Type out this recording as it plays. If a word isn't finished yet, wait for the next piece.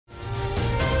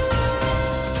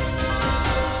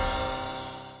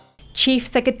Chief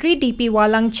Secretary D.P.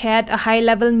 Walang chaired a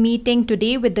high-level meeting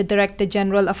today with the Director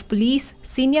General of Police,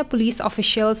 senior police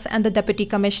officials and the Deputy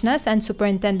Commissioners and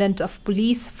Superintendent of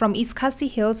Police from East Khasi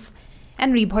Hills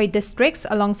and Umroi districts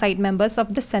alongside members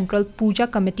of the Central Puja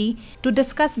Committee to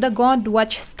discuss the God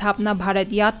Watch Sthapna Bharat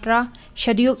Yatra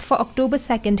scheduled for October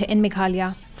 2nd in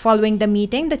Meghalaya. Following the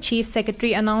meeting, the Chief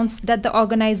Secretary announced that the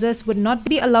organizers would not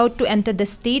be allowed to enter the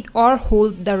state or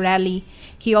hold the rally.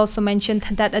 He also mentioned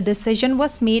that a decision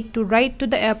was made to write to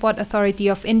the Airport Authority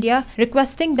of India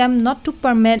requesting them not to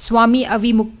permit Swami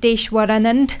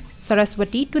Avimukteshwaranand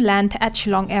Saraswati to land at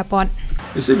Shillong Airport.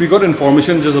 You see, we got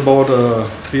information just about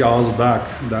 3 hours back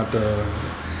that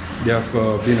they have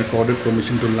been accorded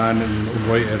permission to land in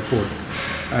Umroi Airport.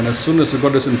 And as soon as we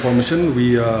got this information,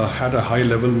 we had a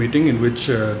high-level meeting in which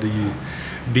the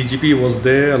DGP was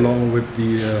there along with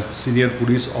the senior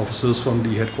police officers from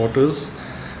the headquarters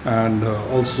and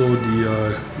also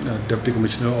the Deputy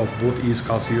Commissioner of both East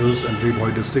Khasi Hills and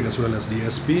Umroi district as well as the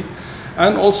SP.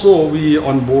 And also we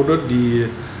onboarded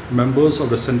the members of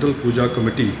the Central Puja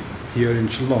Committee here in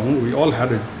Shillong. We all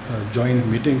had a joint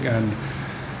meeting and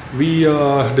we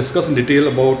discussed in detail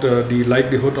about the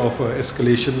likelihood of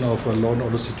escalation of a law and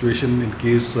order situation in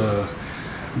case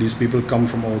these people come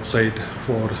from outside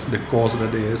for the cause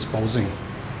that they are espousing.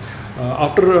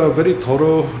 After a very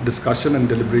thorough discussion and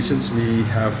deliberations, we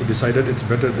have decided it's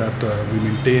better that we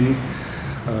maintain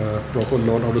proper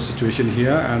law and order situation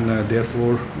here, and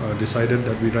therefore decided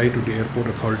that we write to the airport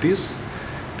authorities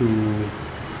to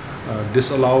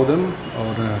disallow them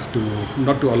or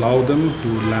not to allow them to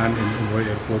land in Umroi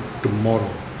Airport tomorrow.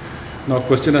 Now,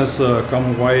 question has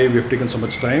come why we have taken so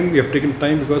much time. We have taken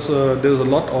time because there is a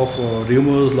lot of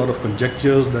rumors, a lot of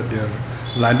conjectures that they are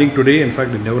landing today. In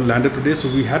fact, they never landed today. So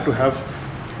we had to have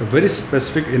a very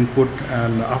specific input,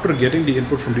 and after getting the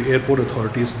input from the airport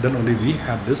authorities, then only we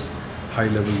had this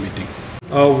high-level meeting.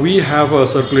 We have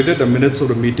circulated the minutes of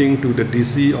the meeting to the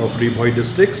DC of Umroi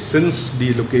district. Since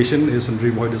the location is in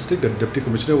Umroi district, the Deputy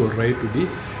Commissioner will write to the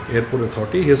airport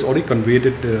authority. He has already conveyed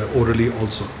it orally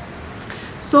also.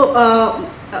 So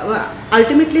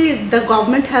ultimately the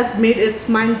government has made its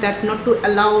mind that not to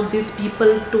allow these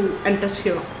people to enter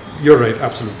here. You're right,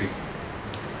 absolutely.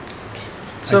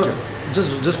 So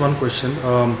just one question.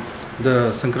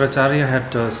 The Sankaracharya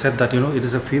had said that it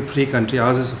is a free country,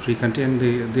 ours is a free country, and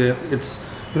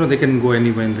they can go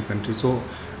anywhere in the country. So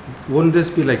won't this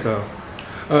be like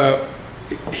a?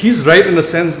 He's right in the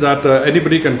sense that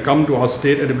anybody can come to our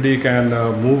state, anybody can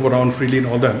move around freely and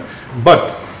all that.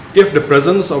 But if the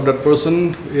presence of that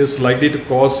person is likely to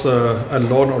cause a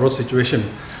law and order situation,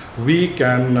 we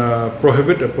can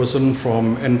prohibit a person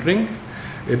from entering.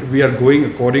 We are going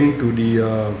according to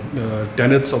the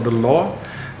tenets of the law.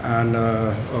 And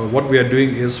what we are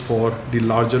doing is for the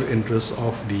larger interests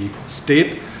of the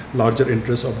state, larger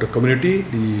interests of the community.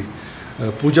 The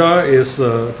Puja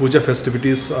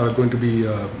festivities are going to be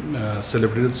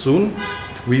celebrated soon.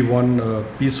 We want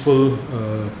peaceful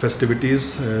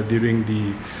festivities during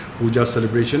the Puja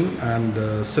celebration, and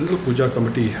the Central Puja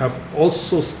Committee have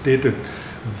also stated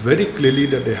very clearly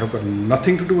that they have got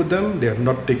nothing to do with them. They have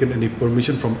not taken any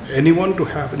permission from anyone to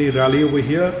have any rally over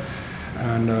here,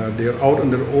 and they are out on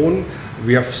their own.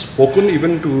 We have spoken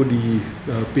even to the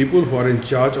people who are in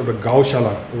charge of the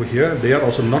Gaushala over here. They are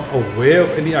also not aware of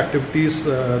any activities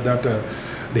that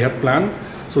they have planned.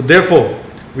 So therefore,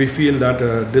 we feel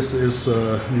that this is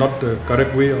not the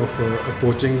correct way of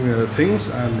approaching things,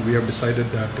 and we have decided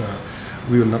that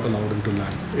we will not allow them to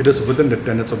land. It is within the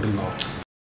tenets of the law.